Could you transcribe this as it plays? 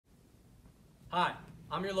Hi,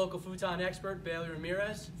 I'm your local futon expert, Bailey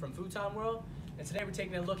Ramirez from FutonWorld, and today we're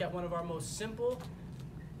taking a look at one of our most simple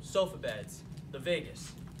sofa beds, the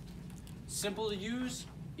Vegas. Simple to use,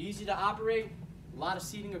 easy to operate, a lot of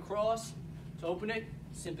seating across. To open it,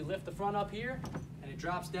 simply lift the front up here, and it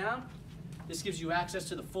drops down. This gives you access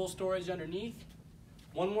to the full storage underneath.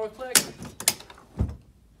 One more click,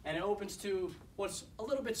 and it opens to what's a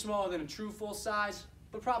little bit smaller than a true full size,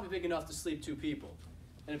 but probably big enough to sleep 2 people.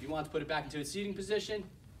 And if you want to put it back into its seating position,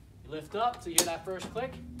 you lift up till you hear that first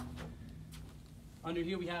click. Under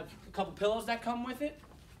here we have a couple pillows that come with it.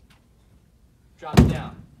 Drop it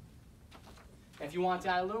down. And if you want to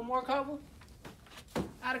add a little more cover,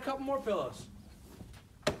 add a couple more pillows.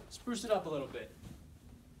 Spruce it up a little bit.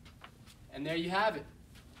 And there you have it,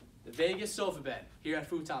 the Vegas sofa bed here at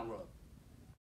FutonWorld.